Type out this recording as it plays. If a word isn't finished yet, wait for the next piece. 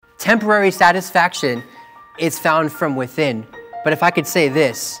Temporary satisfaction is found from within. But if I could say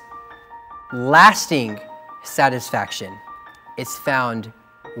this, lasting satisfaction is found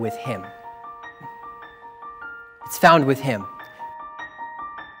with Him. It's found with Him.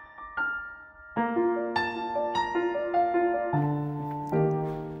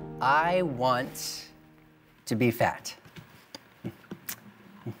 I want to be fat.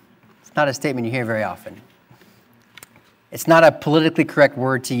 It's not a statement you hear very often. It's not a politically correct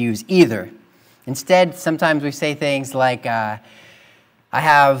word to use either. Instead, sometimes we say things like, I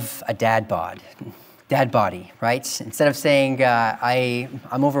have a dad body, right? Instead of saying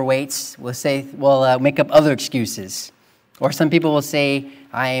I'm overweight, we'll make up other excuses. Or some people will say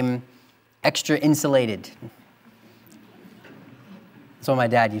I'm extra insulated. That's what my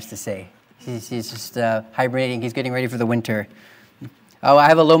dad used to say. He's just hibernating. He's getting ready for the winter. Oh, I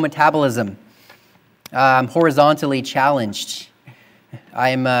have a low metabolism. I'm horizontally challenged.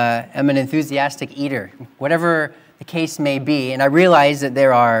 I'm an enthusiastic eater. Whatever the case may be, and I realize that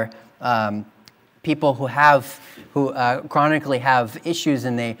there are people who chronically have issues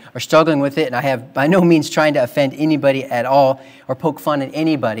and they are struggling with it, and I have by no means trying to offend anybody at all or poke fun at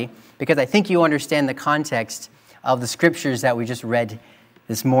anybody, because I think you understand the context of the scriptures that we just read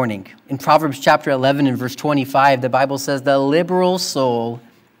this morning. In Proverbs chapter 11 and verse 25, the Bible says, "The liberal soul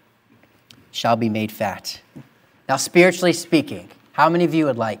shall be made fat." Now, spiritually speaking, how many of you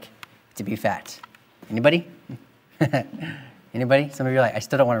would like to be fat? Anybody? Anybody? Some of you are like, I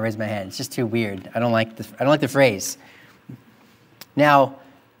still don't want to raise my hand. It's just too weird. I don't like the phrase. Now,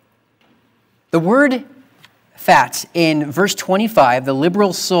 the word fat in verse 25, the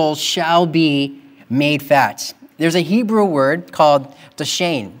liberal soul shall be made fat. There's a Hebrew word called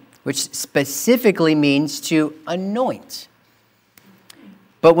dashen, which specifically means to anoint.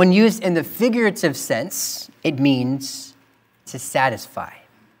 But when used in the figurative sense, it means to satisfy.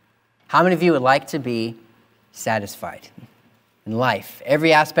 How many of you would like to be satisfied in life?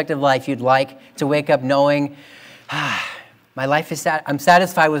 Every aspect of life you'd like to wake up knowing, my life is I'm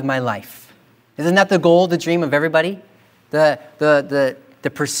satisfied with my life. Isn't that the goal, the dream of everybody? The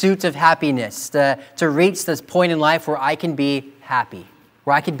pursuit of happiness, to reach this point in life where I can be happy,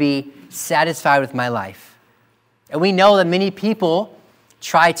 where I can be satisfied with my life. And we know that many people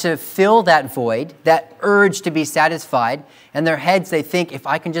try to fill that void, that urge to be satisfied. In their heads, they think, if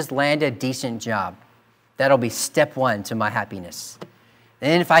I can just land a decent job, that'll be step one to my happiness.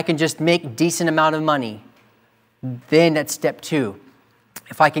 And if I can just make a decent amount of money, then that's step two.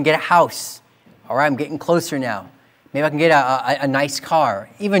 If I can get a house, all right, I'm getting closer now. Maybe I can get a nice car,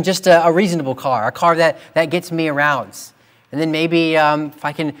 even just a reasonable car, a car that gets me around. And then maybe if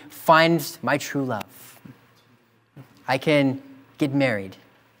I can find my true love, I can get married.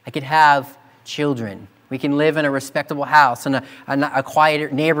 I could have children. We can live in a respectable house in a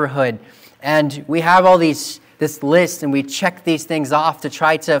quiet neighborhood. And we have all this list, and we check these things off to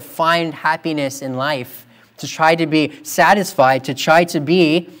try to find happiness in life, to try to be satisfied, to try to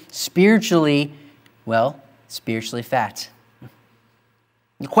be spiritually fat.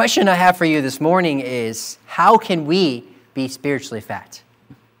 The question I have for you this morning is, how can we be spiritually fat?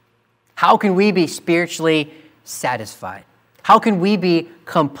 How can we be spiritually satisfied? How can we be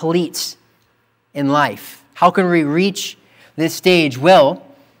complete in life? How can we reach this stage? Well,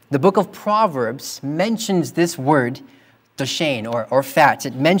 the book of Proverbs mentions this word, dashen, or fat.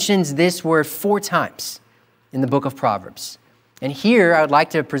 It mentions this word 4 times in the book of Proverbs. And here I would like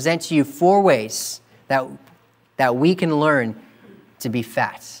to present to you 4 ways that we can learn to be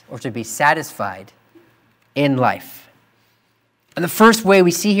fat or to be satisfied in life. And the first way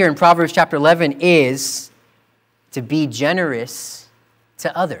we see here in Proverbs chapter 11 is to be generous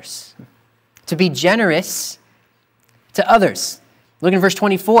to others. To be generous to others. Look in verse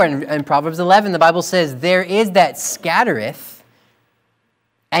 24 in Proverbs 11, the Bible says, "There is that scattereth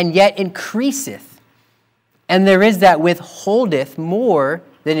and yet increaseth, and there is that withholdeth more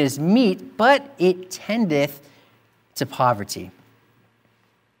than is meet, but it tendeth to poverty."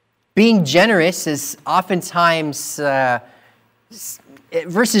 Being generous is oftentimes,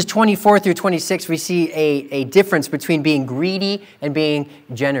 verses 24 through 26, we see a difference between being greedy and being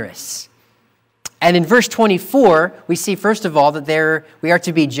generous. And in verse 24, we see, first of all, that we are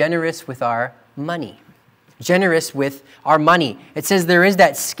to be generous with our money. Generous with our money. It says, "There is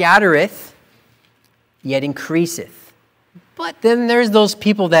that scattereth, yet increaseth." But then there's those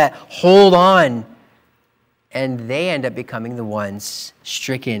people that hold on, and they end up becoming the ones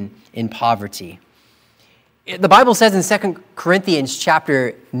stricken in poverty. The Bible says in 2 Corinthians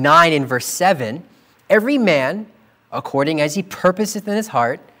chapter 9 and verse 7, "Every man, according as he purposeth in his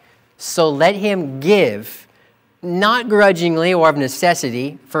heart, so let him give, not grudgingly or of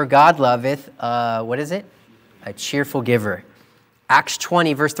necessity, for God loveth, what is it? A cheerful giver. Acts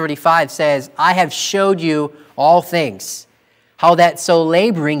 20, verse 35 says, I have showed you all things, how that so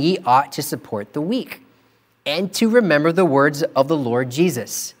laboring ye ought to support the weak, and to remember the words of the Lord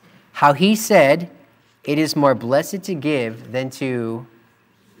Jesus, how he said, it is more blessed to give than to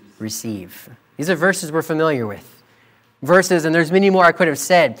receive. These are verses we're familiar with. Verses, and there's many more I could have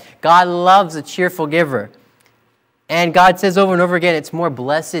said. God loves a cheerful giver. And God says over and over again, it's more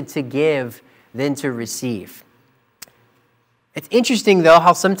blessed to give than to receive. It's interesting, though,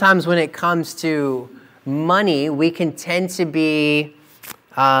 how sometimes when it comes to money, we can tend to be,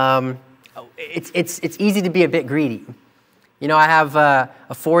 it's easy to be a bit greedy. You know, I have a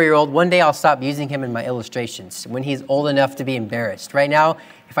 4-year-old. One day I'll stop using him in my illustrations when he's old enough to be embarrassed. Right now,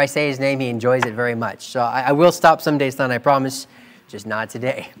 if I say his name, he enjoys it very much. So I will stop someday, son, I promise, just not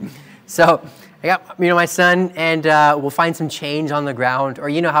today. So I got, my son, and we'll find some change on the ground. Or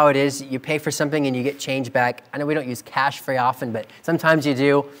you know how it is, you pay for something and you get change back. I know we don't use cash very often, but sometimes you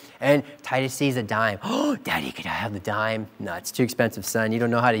do. And Titus sees a dime. Oh, Daddy, could I have the dime? No, it's too expensive, son. You don't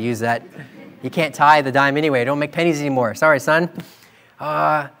know how to use that. You can't tie the dime anyway. Don't make pennies anymore. Sorry, son.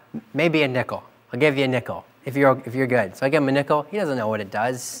 Maybe a nickel. I'll give you a nickel if you're good. So I give him a nickel. He doesn't know what it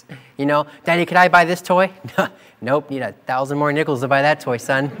does. You know, Daddy, could I buy this toy? Nope, need 1,000 more nickels to buy that toy,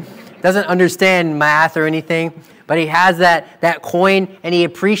 son. Doesn't understand math or anything, but he has that coin and he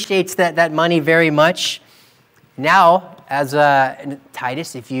appreciates that money very much. Now, as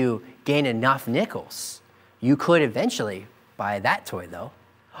Titus, if you gain enough nickels, you could eventually buy that toy, though.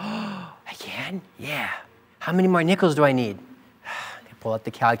 I can? Yeah. How many more nickels do I need? I pull out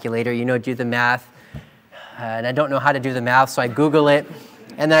the calculator, do the math. And I don't know how to do the math, so I Google it.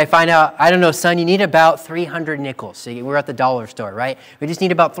 And then I find out, I don't know, son, you need about 300 nickels. So we're at the dollar store, right? We just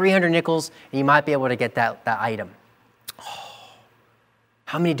need about 300 nickels, and you might be able to get that item. Oh,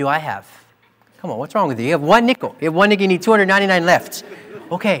 how many do I have? Come on, what's wrong with you? You have one nickel. You have one nickel, you need 299 left.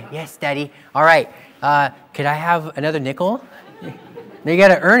 Okay, yes, Daddy. All right. Could I have another nickel? You got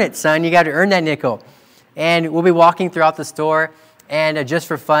to earn it, son. You got to earn that nickel. And we'll be walking throughout the store, and just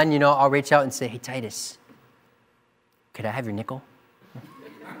for fun, I'll reach out and say, hey, Titus, could I have your nickel?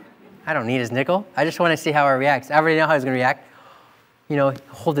 I don't need his nickel. I just want to see how he reacts. I already know how he's going to react.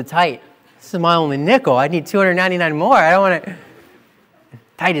 Hold it tight. This is my only nickel. I need 299 more. I don't want to.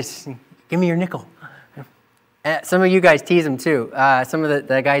 Titus, give me your nickel. Some of you guys tease him too. Some of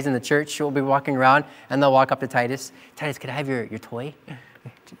the guys in the church will be walking around and they'll walk up to Titus. Titus, could I have your toy?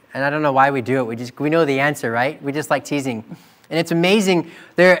 And I don't know why we do it. We know the answer, right? We just like teasing. And it's amazing.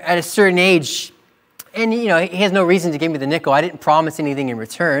 They're at a certain age, and he has no reason to give me the nickel. I didn't promise anything in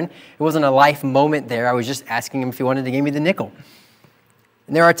return. It wasn't a life moment there. I was just asking him if he wanted to give me the nickel.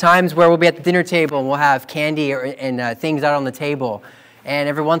 And there are times where we'll be at the dinner table and we'll have candy and things out on the table. And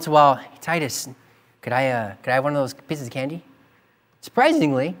every once in a while, hey, Titus, could I have one of those pieces of candy?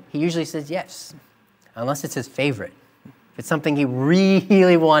 Surprisingly, he usually says yes, unless it's his favorite. If it's something he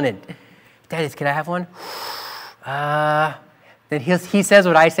really wanted. Titus, could I have one? Then he says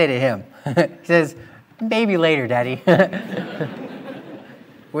what I say to him. He says, maybe later, Daddy.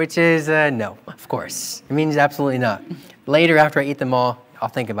 Which is no, of course. It means absolutely not. Later, after I eat them all, I'll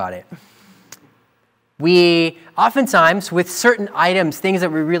think about it. We oftentimes, with certain items, things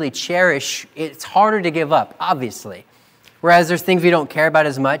that we really cherish, it's harder to give up, obviously. Whereas there's things we don't care about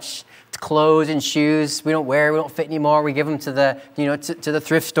as much, clothes and shoes we don't wear, we don't fit anymore. We give them to the, to the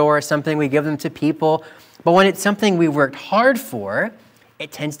thrift store or something. We give them to people. But when it's something we worked hard for,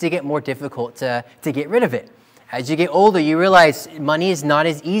 it tends to get more difficult to get rid of it. As you get older, you realize money is not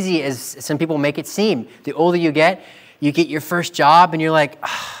as easy as some people make it seem. The older you get your first job, and you're like,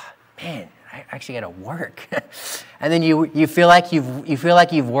 man, I actually got to work. And then you feel like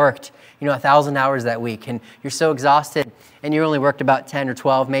you've worked 1,000 hours that week, and you're so exhausted, and you only worked about 10 or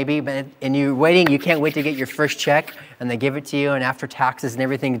 12 maybe, and you're waiting. You can't wait to get your first check, and they give it to you, and after taxes and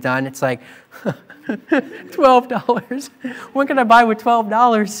everything's done, it's like $12. What can I buy with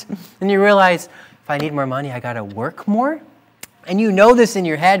 $12? And you realize, if I need more money, I got to work more. And you know this in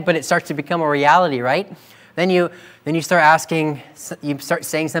your head, but it starts to become a reality, right? Then you start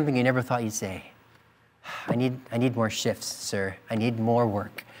saying something you never thought you'd say. I need more shifts, sir. I need more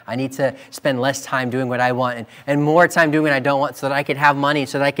work. I need to spend less time doing what I want and more time doing what I don't want so that I could have money,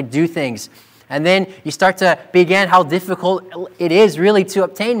 so that I could do things. And then you start to begin how difficult it is really to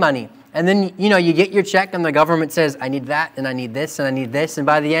obtain money. And then, you get your check and the government says, I need that, and I need this, and I need this. And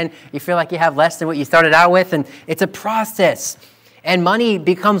by the end, you feel like you have less than what you started out with. And it's a process. And money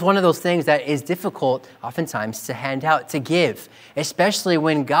becomes one of those things that is difficult oftentimes to hand out, to give, especially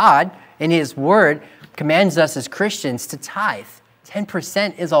when God, in His Word, commands us as Christians to tithe.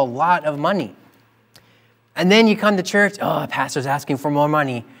 10% is a lot of money. And then you come to church, oh, pastor's asking for more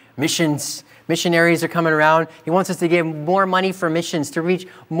money. Missionaries are coming around. He wants us to give more money for missions, to reach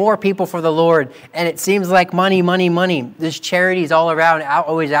more people for the Lord. And it seems like money, money, money. There's charities all around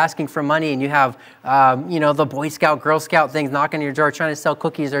always asking for money. And you have, the Boy Scout, Girl Scout things knocking on your door trying to sell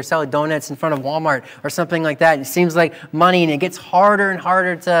cookies or sell donuts in front of Walmart or something like that. It seems like money, and it gets harder and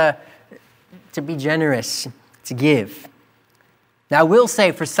harder to be generous, to give. Now, I will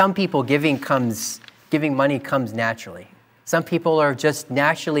say for some people, giving money comes naturally. Some people are just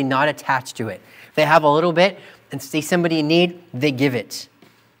naturally not attached to it. They have a little bit and see somebody in need, they give it.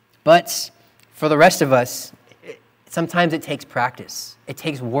 But for the rest of us, sometimes it takes practice. It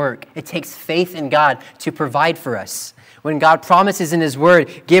takes work. It takes faith in God to provide for us. When God promises in His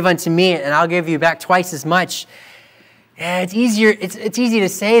Word, give unto me and I'll give you back twice as much. It's easier. It's easy to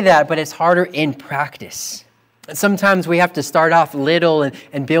say that, but it's harder in practice. Sometimes we have to start off little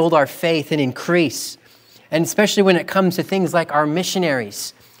and build our faith and increase. And especially when it comes to things like our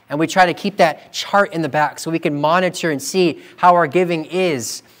missionaries. And we try to keep that chart in the back so we can monitor and see how our giving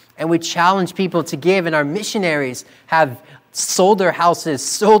is. And we challenge people to give. And our missionaries have sold their houses,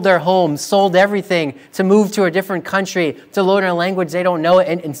 sold their homes, sold everything to move to a different country, to learn a language they don't know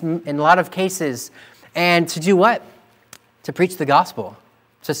in a lot of cases. And to do what? To preach the gospel,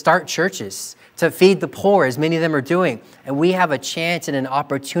 to start churches, to feed the poor, as many of them are doing. And we have a chance and an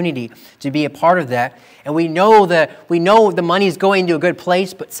opportunity to be a part of that. And we know the money is going to a good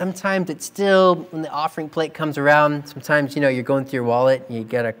place, but sometimes it's still, when the offering plate comes around, sometimes, you're going through your wallet, and you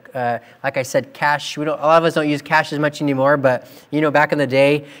get like I said, cash. A lot of us don't use cash as much anymore, but, back in the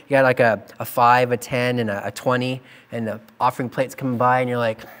day, you got like a 5, a 10, and a 20, and the offering plate's coming by, and you're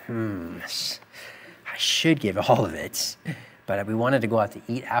like, I should give all of it. But we wanted to go out to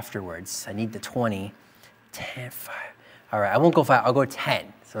eat afterwards. I need the 20, 10, 5. All right, I won't go 5. I'll go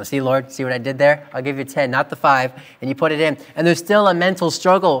 10. So see, Lord, see what I did there? I'll give you 10, not the 5. And you put it in. And there's still a mental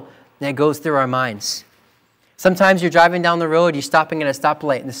struggle that goes through our minds. Sometimes you're driving down the road, you're stopping at a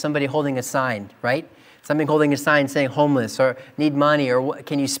stoplight, and there's somebody holding a sign, right? Somebody holding a sign saying homeless or need money or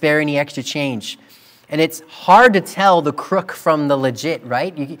can you spare any extra change? And it's hard to tell the crook from the legit,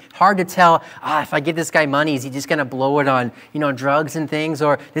 right? Hard to tell, if I give this guy money, is he just going to blow it on, drugs and things,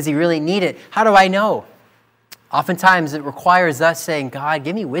 or does he really need it? How do I know? Oftentimes it requires us saying, God,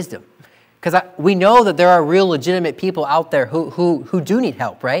 give me wisdom. Because we know that there are real legitimate people out there who do need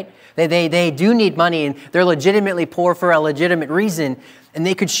help, right? They do need money, and they're legitimately poor for a legitimate reason, and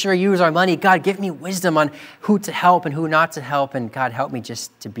they could sure use our money. God, give me wisdom on who to help and who not to help, and God, help me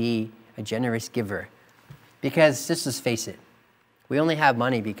just to be a generous giver. Because, just let's face it, we only have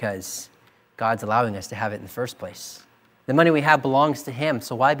money because God's allowing us to have it in the first place. The money we have belongs to Him,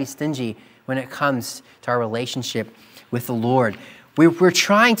 so why be stingy when it comes to our relationship with the Lord? We're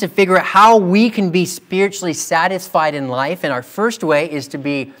trying to figure out how we can be spiritually satisfied in life, and our first way is to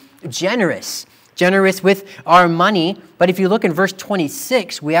be generous with our money. But if you look in verse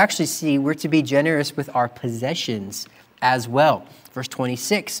 26, we actually see we're to be generous with our possessions as well. Verse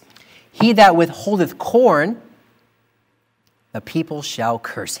 26. He that withholdeth corn, the people shall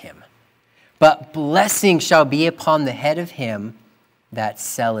curse him. But blessing shall be upon the head of him that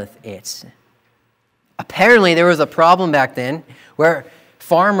selleth it. Apparently there was a problem back then where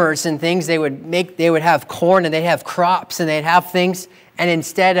farmers and things, they would have corn and they'd have crops and they'd have things, and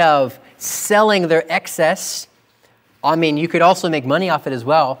instead of selling their excess, you could also make money off it as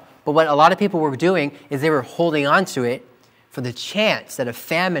well, but what a lot of people were doing is they were holding on to it for the chance that a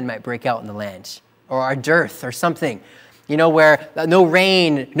famine might break out in the land, or a dearth or something, where no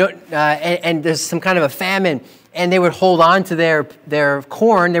rain, and there's some kind of a famine, and they would hold on to their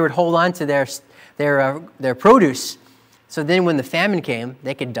corn, they would hold on to their produce, so then when the famine came,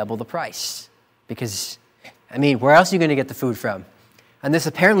 they could double the price, because, where else are you going to get the food from? And this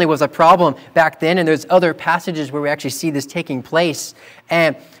apparently was a problem back then, and there's other passages where we actually see this taking place,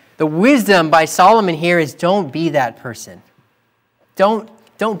 and the wisdom by Solomon here is don't be that person.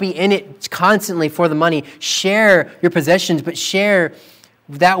 Don't be in it constantly for the money. Share your possessions, but share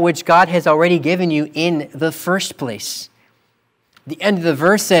that which God has already given you in the first place. The end of the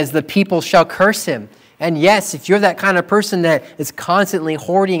verse says, the people shall curse him. And yes, if you're that kind of person that is constantly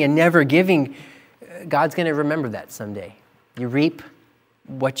hoarding and never giving, God's going to remember that someday. You reap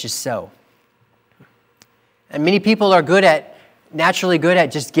what you sow. And many people are naturally good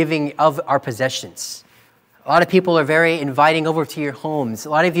at just giving of our possessions. A lot of people are very inviting over to your homes. A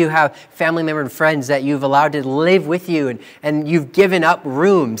lot of you have family members and friends that you've allowed to live with you, and you've given up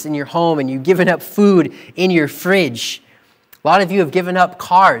rooms in your home, and you've given up food in your fridge. A lot of you have given up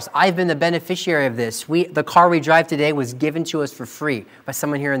cars. I've been the beneficiary of this. The car we drive today was given to us for free by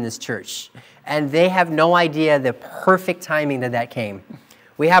someone here in this church. And they have no idea the perfect timing that came.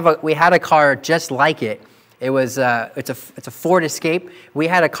 We had a car just like it. It's a Ford Escape. We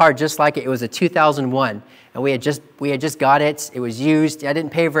had a car just like it. It was a 2001. And we had just got it. It was used. I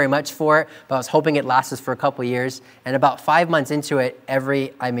didn't pay very much for it, but I was hoping it lasts us for a couple of years. And about 5 months into it,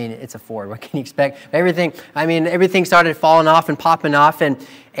 it's a Ford. What can you expect? Everything started falling off and popping off. And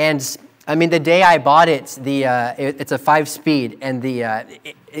the day I bought it, it's a 5-speed, and I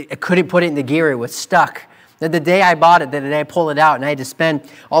couldn't put it in the gear. It was stuck. The day I bought it, the day I pulled it out, and I had to spend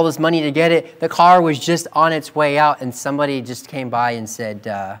all this money to get it, the car was just on its way out, and somebody just came by and said,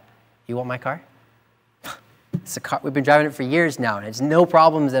 "You want my car?" It's a car. We've been driving it for years now, and it's no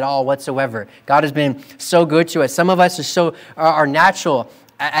problems at all whatsoever. God has been so good to us. Some of us are natural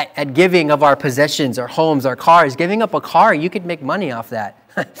at giving of our possessions, our homes, our cars. Giving up a car, you could make money off that.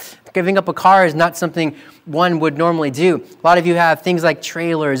 Giving up a car is not something one would normally do. A lot of you have things like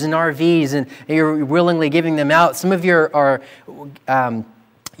trailers and RVs, and you're willingly giving them out. Some of you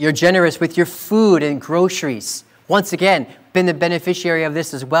you're generous with your food and groceries. Once again, been the beneficiary of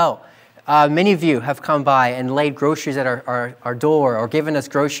this as well. Many of you have come by and laid groceries at our door or given us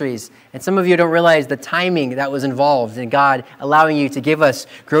groceries. And some of you don't realize the timing that was involved in God allowing you to give us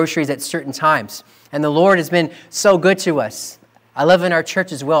groceries at certain times. And the Lord has been so good to us. I love in our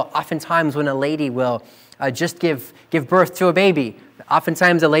church as well, oftentimes when a lady will just give birth to a baby,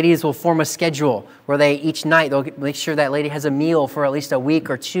 oftentimes the ladies will form a schedule where each night they'll make sure that lady has a meal for at least a week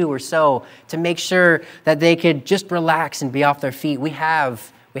or two or so to make sure that they could just relax and be off their feet. We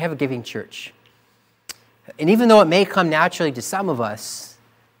have a giving church. And even though it may come naturally to some of us,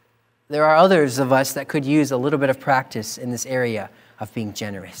 there are others of us that could use a little bit of practice in this area of being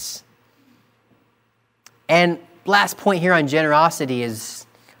generous. And last point here on generosity is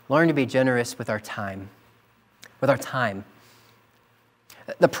learn to be generous with our time. The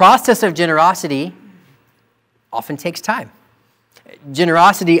process of generosity often takes time.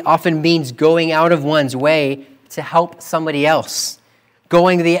 Generosity often means going out of one's way to help somebody else,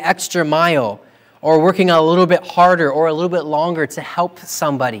 going the extra mile, or working a little bit harder or a little bit longer to help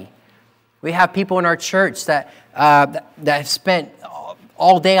somebody. We have people in our church that have spent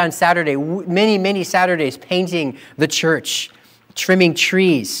all day on Saturday, many Saturdays, painting the church, trimming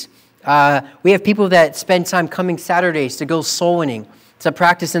trees. We have people that spend time coming Saturdays to go soul winning, to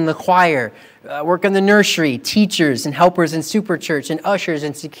practice in the choir, work in the nursery, teachers and helpers in super church, and ushers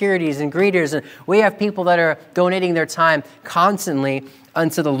and securities and greeters. And we have people that are donating their time constantly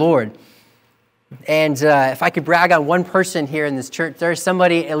unto the Lord. And if I could brag on one person here in this church, there's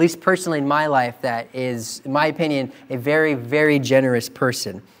somebody, at least personally in my life, that is, in my opinion, a very, very generous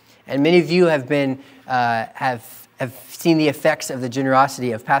person. And many of you have been have seen the effects of the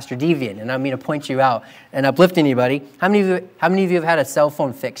generosity of Pastor Devian, and I mean to point you out and uplift anybody. How many of you have had a cell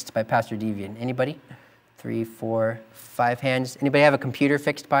phone fixed by Pastor Devian? Anybody? 3, 4, 5 hands. Anybody have a computer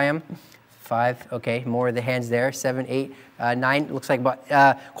fixed by him? 5. Okay, more of the hands there. 7, 8, 9. Looks like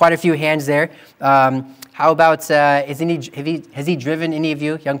quite a few hands there. How about has he driven any of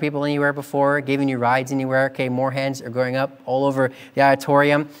you young people anywhere before? Given you rides anywhere? Okay, more hands are going up all over the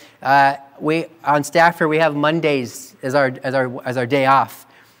auditorium. We on staff here, we have Mondays as our day off,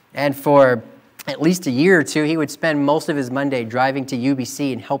 and for at least a year or two, he would spend most of his Monday driving to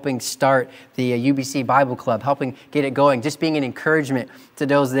UBC and helping start the UBC Bible Club, helping get it going, just being an encouragement to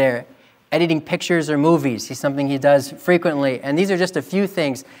those there. Editing pictures or movies, he's something he does frequently. And these are just a few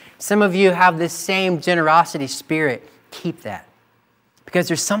things. Some of you have this same generosity spirit. Keep that. Because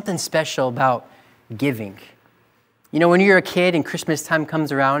there's something special about giving. You know, when you're a kid and Christmas time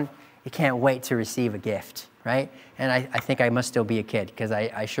comes around, you can't wait to receive a gift, right? And I think I must still be a kid because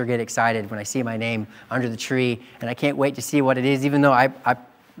I sure get excited when I see my name under the tree, and I can't wait to see what it is, even though I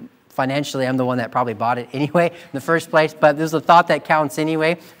financially, I'm the one that probably bought it anyway in the first place, but there's a thought that counts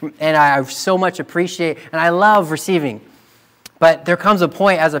anyway, and I so much appreciate, and I love receiving. But there comes a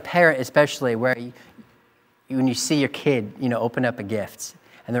point, as a parent especially, where when you see your kid, open up a gift,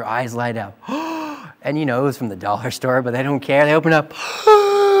 and their eyes light up, and it was from the dollar store, but they don't care. They open up,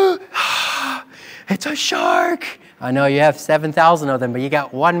 it's a shark. I know you have 7,000 of them, but you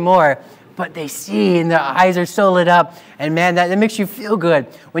got one more. But they see, and their eyes are so lit up, and man, that makes you feel good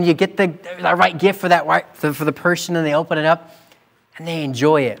when you get the right gift for the person, and they open it up, and they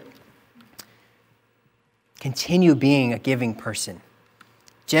enjoy it. Continue being a giving person.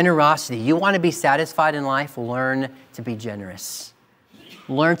 Generosity. You want to be satisfied in life? Learn to be generous.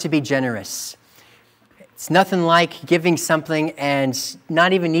 Learn to be generous. It's nothing like giving something and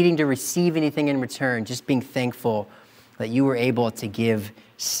not even needing to receive anything in return, just being thankful. that you were able to give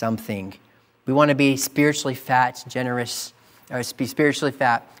something. We want to be spiritually fat, generous, or be spiritually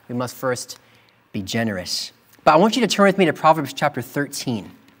fat. We must first be generous. But I want you to turn with me to Proverbs chapter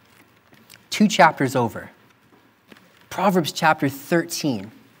 13, 2 chapters over. Proverbs chapter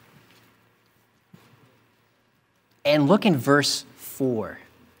 13. And look in verse 4.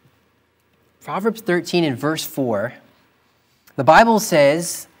 Proverbs 13 and verse 4. The Bible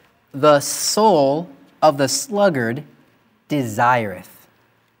says, "The soul of the sluggard desireth,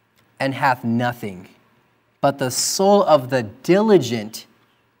 and hath nothing, but the soul of the diligent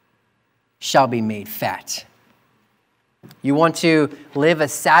shall be made fat." You want to live a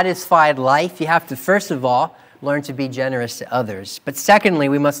satisfied life, you have to, first of all, learn to be generous to others. But secondly,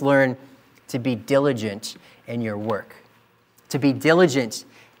 we must learn to be diligent in your work. To be diligent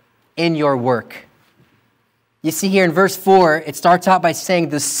in your work. You see here in verse 4, it starts out by saying,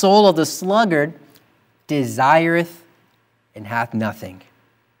 "The soul of the sluggard desireth and hath nothing."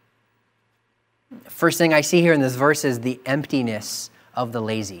 First thing I see here in this verse is the emptiness of the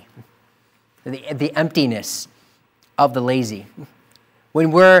lazy. The emptiness of the lazy.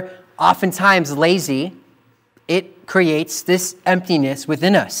 When we're oftentimes lazy, it creates this emptiness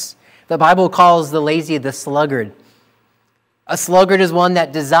within us. The Bible calls the lazy the sluggard. A sluggard is one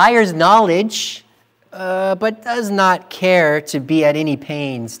that desires knowledge, but does not care to be at any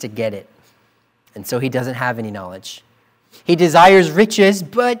pains to get it. And so he doesn't have any knowledge. He desires riches,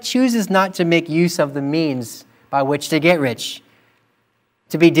 but chooses not to make use of the means by which to get rich.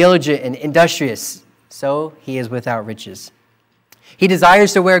 To be diligent and industrious, so he is without riches. He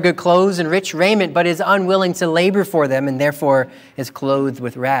desires to wear good clothes and rich raiment, but is unwilling to labor for them, and therefore is clothed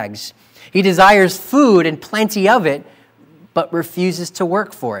with rags. He desires food and plenty of it, but refuses to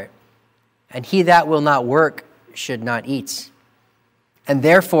work for it. And he that will not work should not eat. And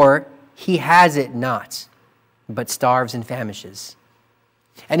therefore he has it not, but starves and famishes.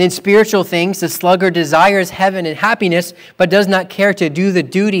 And in spiritual things, the sluggard desires heaven and happiness, but does not care to do the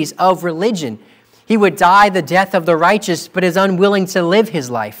duties of religion. He would die the death of the righteous, but is unwilling to live his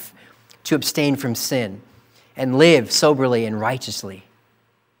life, to abstain from sin, and live soberly and righteously.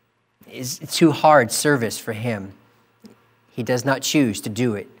 It's too hard service for him. He does not choose to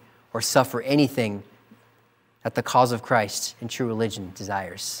do it or suffer anything that the cause of Christ and true religion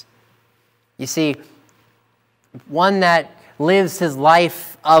desires. You see, one that lives his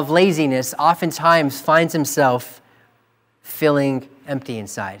life of laziness oftentimes finds himself feeling empty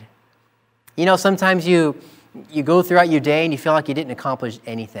inside. You know, sometimes you go throughout your day and you feel like you didn't accomplish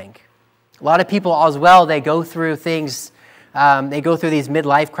anything. A lot of people as well, they go through things, they go through these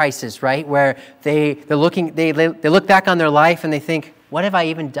midlife crises, right? Where they look back on their life and they think, what have I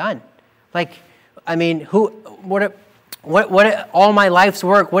even done? Like, I mean, what all my life's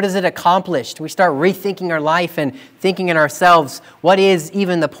work, what has it accomplished? We start rethinking our life and thinking in ourselves, what is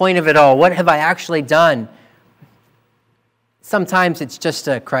even the point of it all? What have I actually done? Sometimes it's just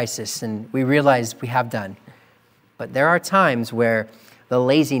a crisis and we realize we have done. But there are times where the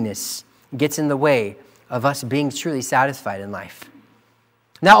laziness gets in the way of us being truly satisfied in life.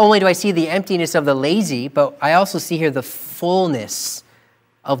 Not only do I see the emptiness of the lazy, but I also see here the fullness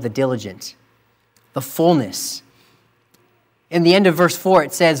of the diligent. The fullness. In the end of verse 4,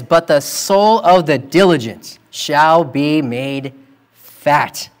 it says, "But the soul of the diligent shall be made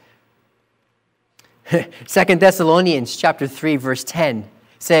fat." 2 Thessalonians chapter 3, verse 10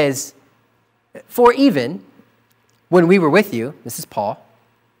 says, "For even when we were with you," this is Paul,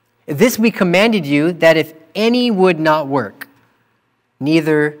 "this we commanded you, that if any would not work,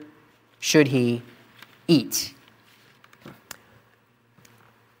 neither should he eat."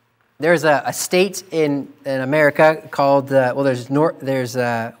 There's a state in America called, there's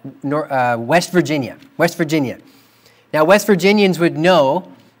West Virginia. West Virginia. Now, West Virginians would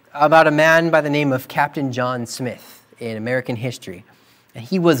know about a man by the name of Captain John Smith in American history. And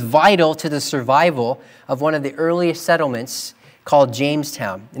he was vital to the survival of one of the earliest settlements called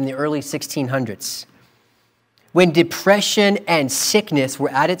Jamestown in the early 1600s. When depression and sickness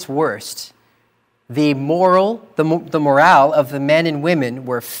were at its worst, the morale of the men and women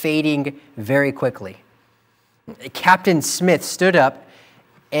were fading very quickly. Captain Smith stood up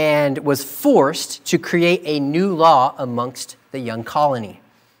and was forced to create a new law amongst the young colony.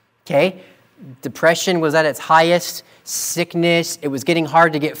 Okay? Depression was at its highest, sickness, it was getting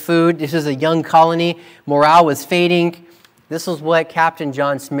hard to get food. This was a young colony, morale was fading. This was what Captain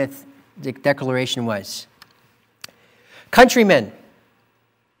John Smith's declaration was. "Countrymen,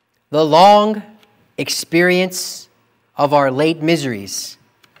 the long experience of our late miseries,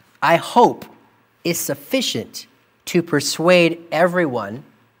 I hope, is sufficient to persuade everyone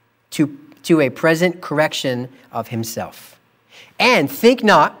to to a present correction of himself. And think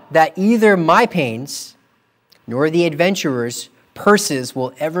not that either my pains nor the adventurers' purses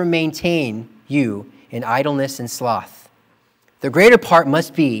will ever maintain you in idleness and sloth. The greater part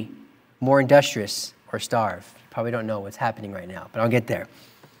must be more industrious or starve. Probably don't know what's happening right now, but I'll get there.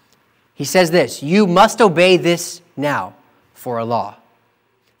 He says this, you must obey this now for a law,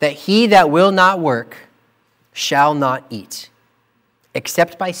 that he that will not work shall not eat,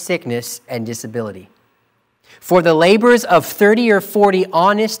 except by sickness and disability. For the labors of 30 or 40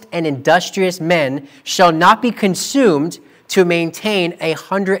 honest and industrious men shall not be consumed to maintain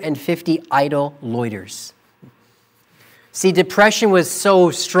 150 idle loiters. See, depression was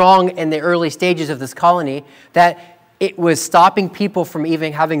so strong in the early stages of this colony that it was stopping people from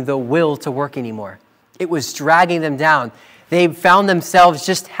even having the will to work anymore. It was dragging them down. They found themselves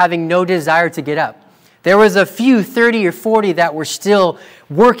just having no desire to get up. There was a few, 30 or 40, that were still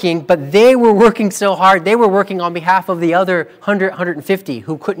working, but they were working so hard. They were working on behalf of the other 100, 150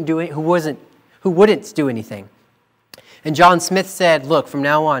 who couldn't do it, who wouldn't do anything. And John Smith said, look, from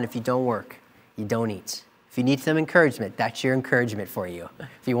now on, if you don't work, you don't eat. If you need some encouragement, that's your encouragement for you.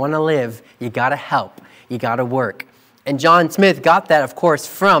 If you want to live, you got to help. You got to work. And John Smith got that, of course,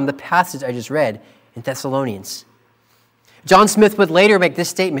 from the passage I just read in Thessalonians. John Smith would later make this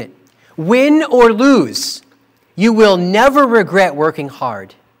statement, win or lose, you will never regret working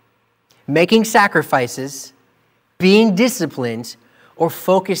hard, making sacrifices, being disciplined, or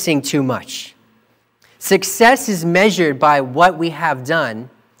focusing too much. Success is measured by what we have done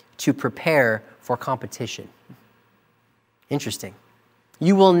to prepare for competition. Interesting.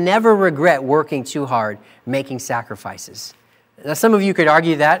 You will never regret working too hard, making sacrifices. Now, some of you could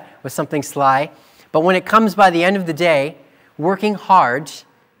argue that with something sly, but when it comes by the end of the day, working hard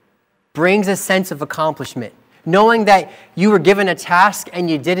brings a sense of accomplishment, knowing that you were given a task and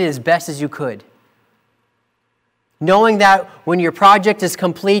you did it as best as you could. Knowing that when your project is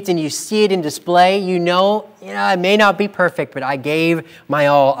complete and you see it in display, you know, it may not be perfect, but I gave my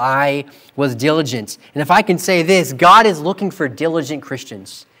all. I was diligent. And if I can say this, God is looking for diligent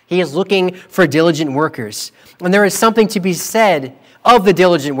Christians. He is looking for diligent workers. And there is something to be said of the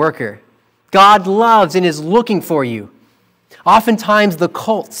diligent worker. God loves and is looking for you. Oftentimes the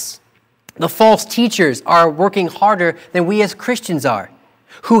cults, the false teachers are working harder than we as Christians are,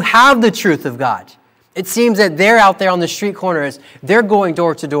 who have the truth of God. It seems that they're out there on the street corners, they're going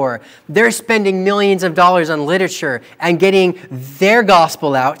door to door, they're spending millions of dollars on literature and getting their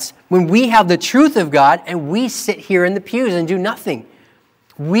gospel out when we have the truth of God and we sit here in the pews and do nothing.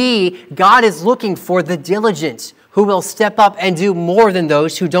 God is looking for the diligent who will step up and do more than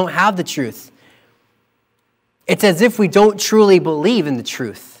those who don't have the truth. It's as if we don't truly believe in the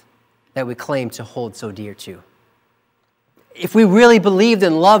truth that we claim to hold so dear to. If we really believed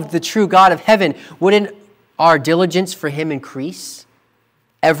and loved the true God of heaven, wouldn't our diligence for him increase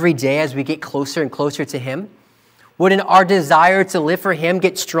every day as we get closer and closer to him? Wouldn't our desire to live for him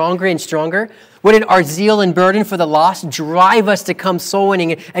get stronger and stronger? Wouldn't our zeal and burden for the lost drive us to come soul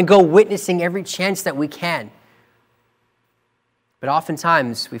winning and go witnessing every chance that we can? But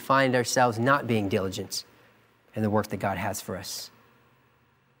oftentimes we find ourselves not being diligent in the work that God has for us.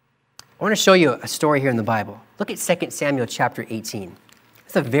 I want to show you a story here in the Bible. Look at 2 Samuel chapter 18.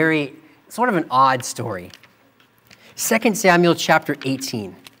 It's sort of an odd story. 2 Samuel chapter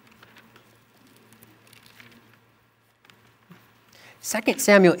 18. 2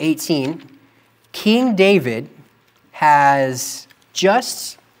 Samuel 18, King David has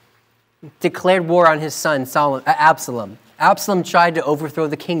just declared war on his son Absalom. Absalom tried to overthrow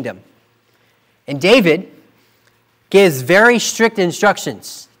the kingdom. And David gives very strict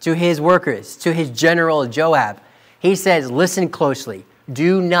instructions to his workers, to his general Joab. He says, listen closely.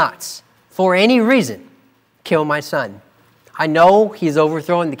 Do not, for any reason, kill my son. I know he's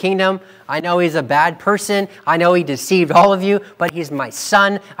overthrowing the kingdom. I know he's a bad person. I know he deceived all of you, but he's my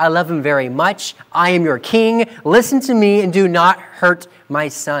son. I love him very much. I am your king. Listen to me and do not hurt my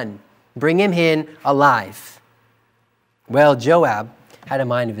son. Bring him in alive. Well, Joab had a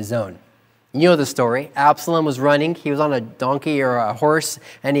mind of his own. You know the story. Absalom was running. He was on a donkey or a horse,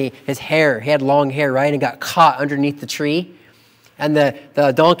 and he had long hair, right? And got caught underneath the tree. And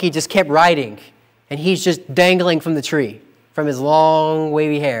the donkey just kept riding. And he's just dangling from the tree, from his long,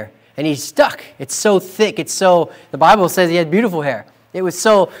 wavy hair. And he's stuck. It's so thick. The Bible says he had beautiful hair. It was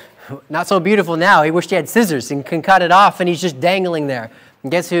not so beautiful now. He wished he had scissors and can cut it off, and he's just dangling there.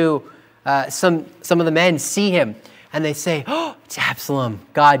 And guess who? Some of the men see him. And they say, oh, it's Absalom.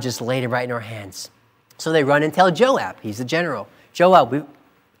 God just laid it right in our hands. So they run and tell Joab. He's the general. Joab,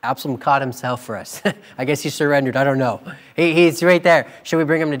 Absalom caught himself for us. I guess he surrendered. I don't know. He's right there. Should we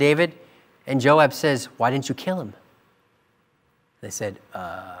bring him to David? And Joab says, why didn't you kill him? They said,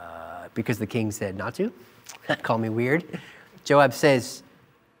 because the king said not to. Call me weird. Joab says,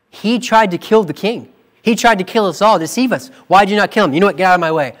 he tried to kill the king. He tried to kill us all, deceive us. Why did you not kill him? You know what? Get out of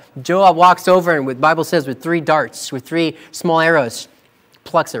my way. Joab walks over and the Bible says with 3 darts, with 3 small arrows,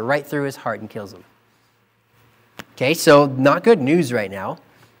 plucks it right through his heart and kills him. Okay, so not good news right now.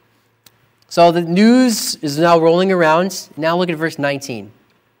 So the news is now rolling around. Now look at verse 19.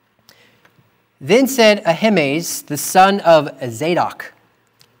 Then said Ahimaaz, the son of Zadok,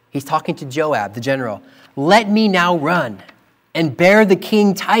 he's talking to Joab, the general, let me now run and bear the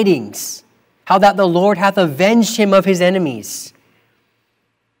king tidings, how that the Lord hath avenged him of his enemies.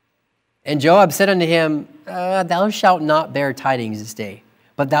 And Joab said unto him, thou shalt not bear tidings this day,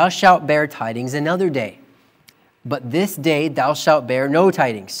 but thou shalt bear tidings another day. But this day thou shalt bear no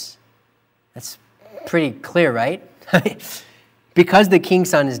tidings. That's pretty clear, right? Because the king's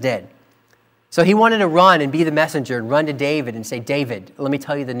son is dead. So he wanted to run and be the messenger and run to David and say, David, let me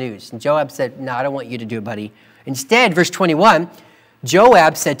tell you the news. And Joab said, no, I don't want you to do it, buddy. Instead, verse 21,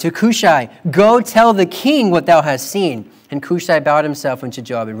 Joab said to Cushai, go tell the king what thou hast seen. And Cushai bowed himself unto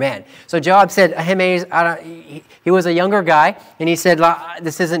Joab and ran. So Joab said, Ahimaaz, he was a younger guy, and he said,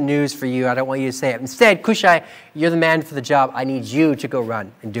 this isn't news for you. I don't want you to say it. Instead, Cushai, you're the man for the job. I need you to go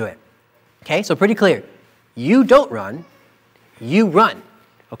run and do it. Okay, so pretty clear. You don't run, you run.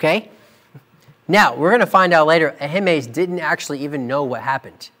 Okay? Now, we're going to find out later, Ahimaaz didn't actually even know what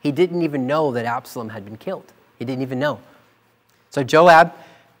happened. He didn't even know that Absalom had been killed. He didn't even know. So Joab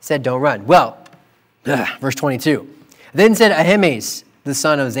said, don't run. Well, verse 22. Then said Ahimaaz, the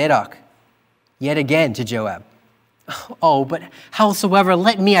son of Zadok, yet again to Joab, oh, but howsoever,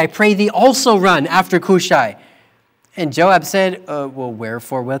 let me, I pray thee, also run after Cushai. And Joab said, well,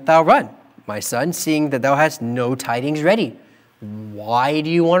 wherefore wilt thou run, my son, seeing that thou hast no tidings ready? Why do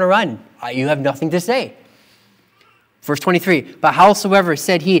you want to run? You have nothing to say. Verse 23, but howsoever,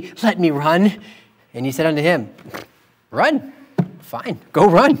 said he, let me run. And he said unto him, run. Fine, go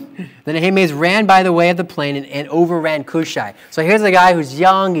run. Then Ahimaaz ran by the way of the plain and overran Cushai. So here's a guy who's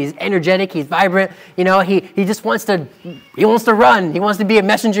young, he's energetic, he's vibrant. You know, he just wants to run. He wants to be a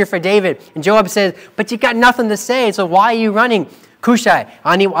messenger for David. And Joab says, but you got nothing to say, so why are you running? Cushai,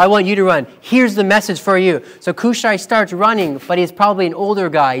 I want you to run. Here's the message for you. So Cushai starts running, but he's probably an older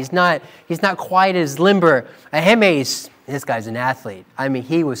guy. He's not quite as limber. Ahimaaz, this guy's an athlete. I mean,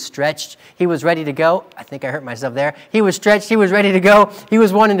 he was stretched. He was ready to go. I think I hurt myself there. He was stretched. He was ready to go. He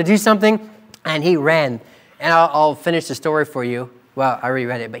was wanting to do something, and he ran. And I'll finish the story for you. Well, I already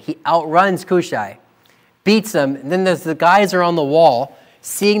read it, but he outruns Cushai, beats him, and then the guys are on the wall,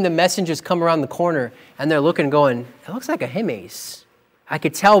 seeing the messengers come around the corner, and they're looking going, it looks like Ahimaaz. I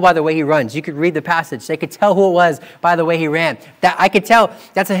could tell by the way he runs. You could read the passage. They could tell who it was by the way he ran. I could tell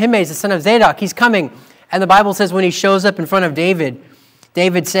that's Ahimaaz, the son of Zadok. He's coming. And the Bible says when he shows up in front of David,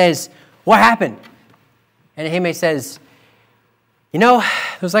 David says, what happened? And Ahimaaz says, you know,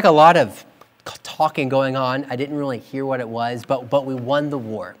 there was like a lot of talking going on. I didn't really hear what it was, but we won the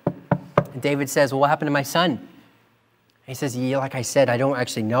war. And David says, well, what happened to my son? He says, yeah, like I said, I don't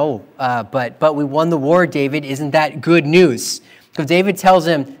actually know, but we won the war, David. Isn't that good news? So David tells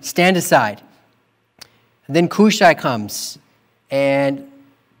him, stand aside. And then Cushai comes and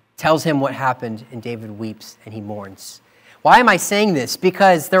tells him what happened, and David weeps and he mourns. Why am I saying this?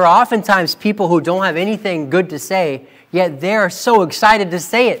 Because there are oftentimes people who don't have anything good to say, yet they're so excited to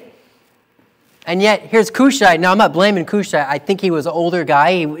say it. And yet, here's Cushai. Now, I'm not blaming Cushai. I think he was an older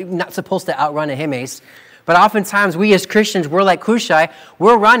guy. He's not supposed to outrun Ahimaaz. But oftentimes, we as Christians, we're like Cushai.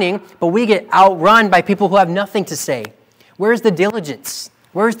 We're running, but we get outrun by people who have nothing to say. Where's the diligence?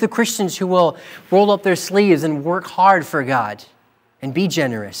 Where's the Christians who will roll up their sleeves and work hard for God and be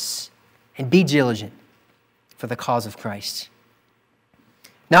generous and be diligent for the cause of Christ?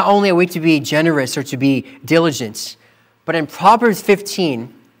 Not only are we to be generous or to be diligent, but in Proverbs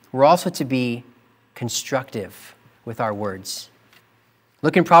 15, we're also to be constructive with our words.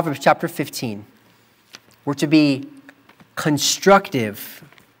 Look in Proverbs chapter 15. We're to be constructive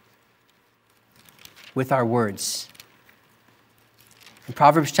with our words. In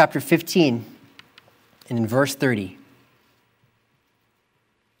Proverbs chapter 15 and in verse 30,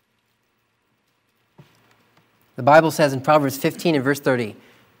 the Bible says in Proverbs 15 and verse 30,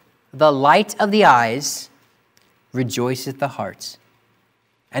 the light of the eyes rejoiceth the heart,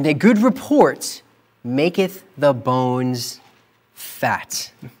 and a good report maketh the bones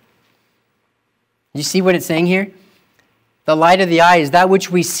fat. You see what it's saying here? The light of the eyes, that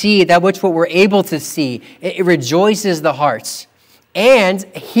which we see, that which what we're able to see, it rejoices the hearts. And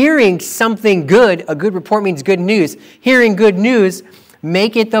hearing something good, a good report means good news. Hearing good news,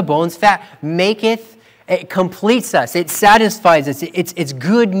 maketh the bones fat. It completes us. It satisfies us. It's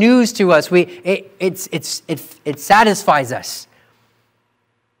good news to us. It satisfies us.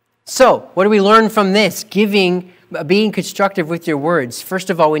 So, what do we learn from this? Being constructive with your words. First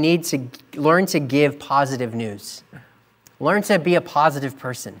of all, we need to learn to give positive news. Learn to be a positive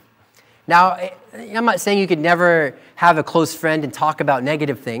person. Now, I'm not saying you could never have a close friend and talk about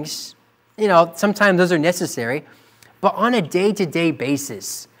negative things. Sometimes those are necessary. But on a day-to-day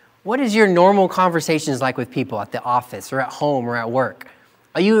basis, what is your normal conversations like with people at the office or at home or at work?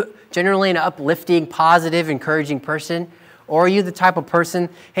 Are you generally an uplifting, positive, encouraging person? Or are you the type of person,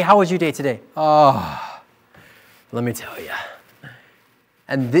 hey, how was your day today? Oh, let me tell you.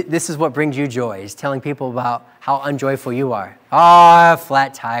 And this is what brings you joy, is telling people about how unjoyful you are. Oh,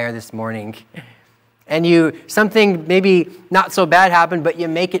 flat tire this morning. And something maybe not so bad happened, but you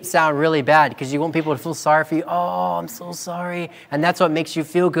make it sound really bad because you want people to feel sorry for you. Oh, I'm so sorry. And that's what makes you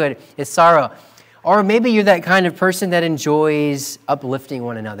feel good, is sorrow. Or maybe you're that kind of person that enjoys uplifting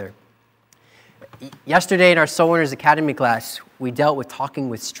one another. Yesterday in our Soul Winners Academy class, we dealt with talking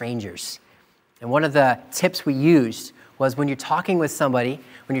with strangers. And one of the tips we used was when you're talking with somebody,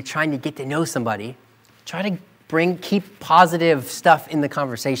 when you're trying to get to know somebody, try to keep positive stuff in the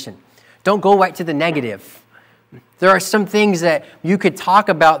conversation. Don't go right to the negative. There are some things that you could talk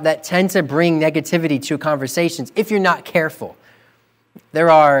about that tend to bring negativity to conversations if you're not careful. There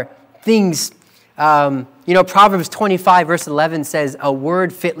are things, Proverbs 25 verse 11 says, a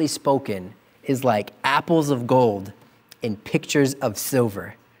word fitly spoken is like apples of gold in pictures of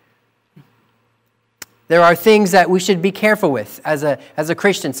silver. There are things that we should be careful with as a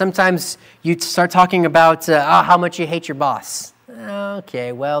Christian. Sometimes you start talking about how much you hate your boss.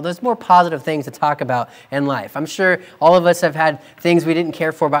 Okay, well, there's more positive things to talk about in life. I'm sure all of us have had things we didn't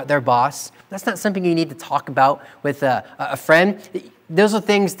care for about their boss. That's not something you need to talk about with a friend. Those are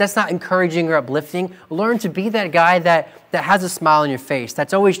things that's not encouraging or uplifting. Learn to be that guy that has a smile on your face,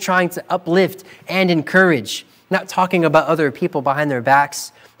 that's always trying to uplift and encourage, not talking about other people behind their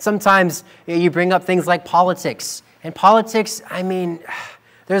backs. Sometimes you bring up things like politics. And politics,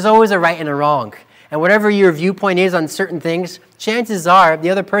 there's always a right and a wrong. And whatever your viewpoint is on certain things, chances are the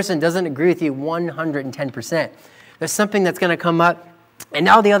other person doesn't agree with you 110%. There's something that's going to come up, and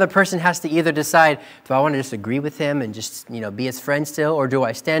now the other person has to either decide, do I want to disagree with him and just be his friend still, or do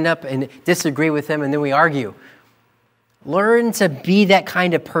I stand up and disagree with him and then we argue? Learn to be that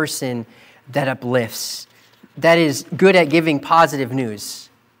kind of person that uplifts, that is good at giving positive news.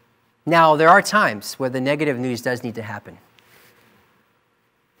 Now, there are times where the negative news does need to happen.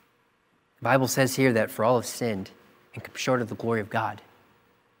 The Bible says here that for all have sinned and come short of the glory of God.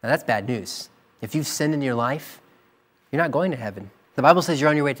 Now that's bad news. If you've sinned in your life, you're not going to heaven. The Bible says you're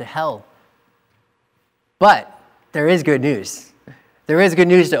on your way to hell. But there is good news. There is good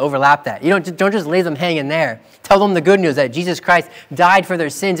news to overlap that. You don't just leave them hanging there. Tell them the good news that Jesus Christ died for their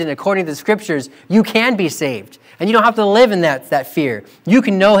sins, and according to the Scriptures, you can be saved. And you don't have to live in that fear. You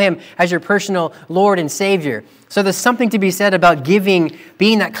can know Him as your personal Lord and Savior. So there's something to be said about being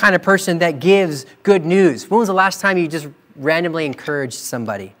that kind of person that gives good news. When was the last time you just randomly encouraged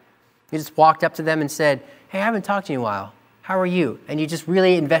somebody? You just walked up to them and said, hey, I haven't talked to you in a while. How are you? And you just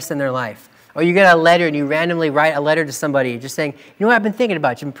really invest in their life. Or you get a letter and you randomly write a letter to somebody just saying, you know what, I've been thinking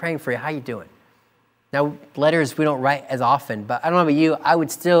about you. I've been praying for you. How you doing? Now, letters we don't write as often, but I don't know about you,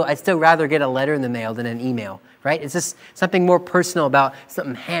 I'd still rather get a letter in the mail than an email, right? It's just something more personal about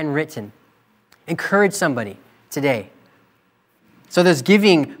something handwritten. Encourage somebody today. So there's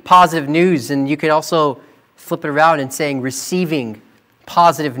giving positive news, and you could also flip it around and saying receiving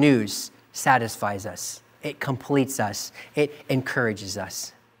positive news satisfies us. It completes us. It encourages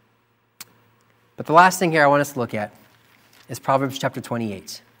us. But the last thing here I want us to look at is Proverbs chapter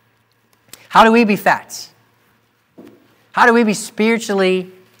 28. How do we be fat? How do we be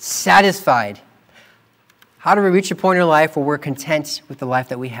spiritually satisfied? How do we reach a point in our life where we're content with the life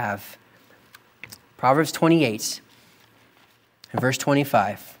that we have? Proverbs 28 and verse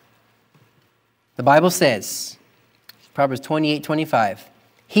 25. The Bible says, Proverbs 28:25,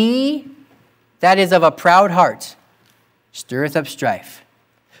 he that is of a proud heart stirreth up strife,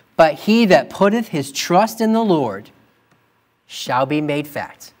 but he that putteth his trust in the Lord shall be made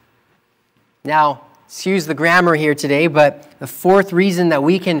fat. Now, excuse the grammar here today, but the fourth reason that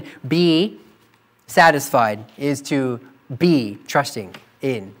we can be satisfied is to be trusting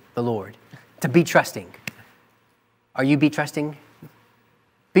in the Lord. To be trusting. Are you be trusting?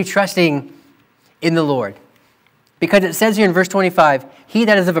 Be trusting in the Lord. Because it says here in verse 25, he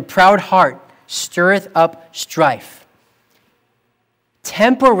that is of a proud heart stirreth up strife.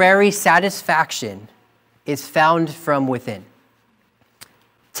 Temporary satisfaction is found from within.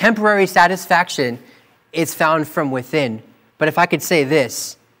 Temporary satisfaction is found from within. But if I could say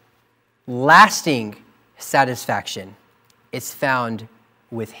this, lasting satisfaction is found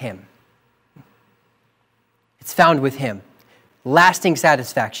with him. It's found with him. Lasting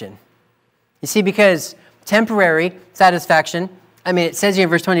satisfaction. You see, because temporary satisfaction, it says here in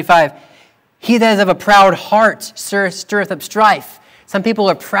verse 25, he that is of a proud heart stirreth up strife. Some people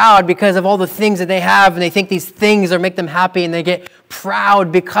are proud because of all the things that they have, and they think these things make them happy, and they get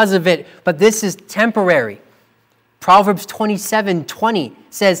proud because of it. But this is temporary. Proverbs 27:20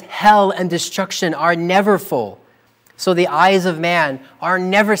 says, hell and destruction are never full. So the eyes of man are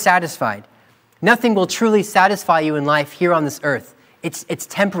never satisfied. Nothing will truly satisfy you in life here on this earth. It's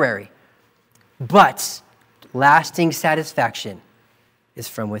temporary. But lasting satisfaction is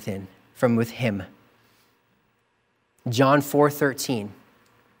from within, from with him. John 4:13,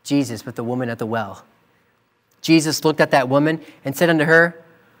 Jesus with the woman at the well. Jesus looked at that woman and said unto her,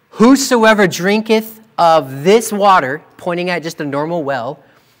 whosoever drinketh of this water, pointing at just a normal well,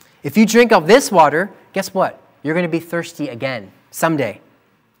 if you drink of this water, guess what? You're going to be thirsty again someday.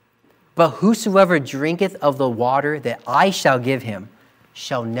 But whosoever drinketh of the water that I shall give him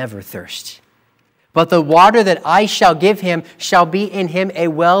shall never thirst. But the water that I shall give him shall be in him a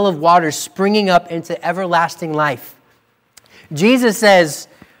well of water springing up into everlasting life. Jesus says,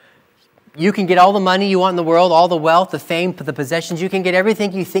 you can get all the money you want in the world, all the wealth, the fame, the possessions. You can get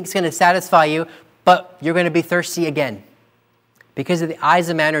everything you think is going to satisfy you, but you're going to be thirsty again. Because the eyes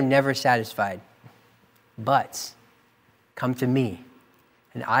of man are never satisfied. But come to me,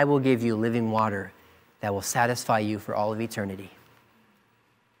 and I will give you living water that will satisfy you for all of eternity.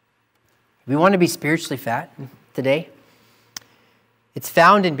 We want to be spiritually fat today. It's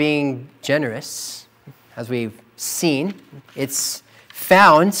found in being generous, as we've seen. It's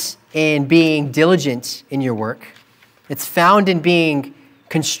found in being diligent in your work. It's found in being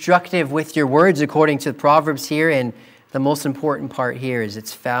constructive with your words, according to the Proverbs here. And the most important part here is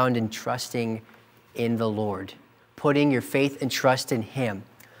it's found in trusting in the Lord, putting your faith and trust in him.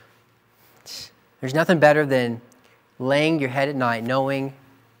 There's nothing better than laying your head at night knowing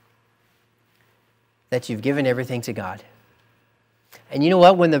that you've given everything to God. And you know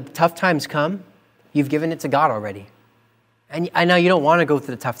what? When the tough times come, you've given it to God already. And I know you don't want to go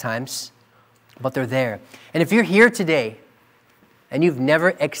through the tough times, but they're there. And if you're here today and you've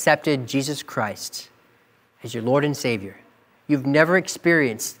never accepted Jesus Christ as your Lord and Savior, you've never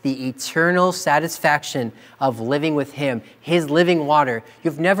experienced the eternal satisfaction of living with him, his living water,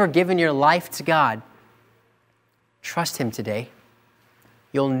 you've never given your life to God, trust him today.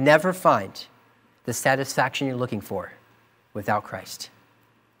 You'll never find the satisfaction you're looking for without Christ.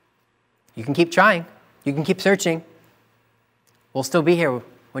 You can keep trying. You can keep searching. We'll still be here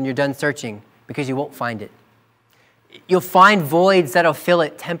when you're done searching because you won't find it. You'll find voids that'll fill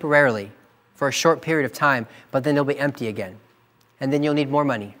it temporarily for a short period of time, but then they'll be empty again. And then you'll need more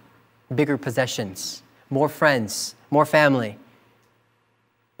money, bigger possessions, more friends, more family.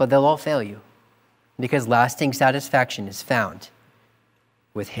 But they'll all fail you because lasting satisfaction is found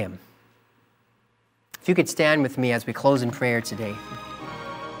with him. If you could stand with me as we close in prayer today.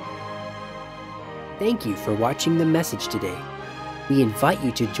 Thank you for watching the message today. We invite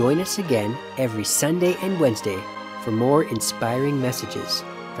you to join us again every Sunday and Wednesday for more inspiring messages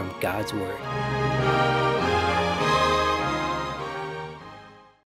from God's Word.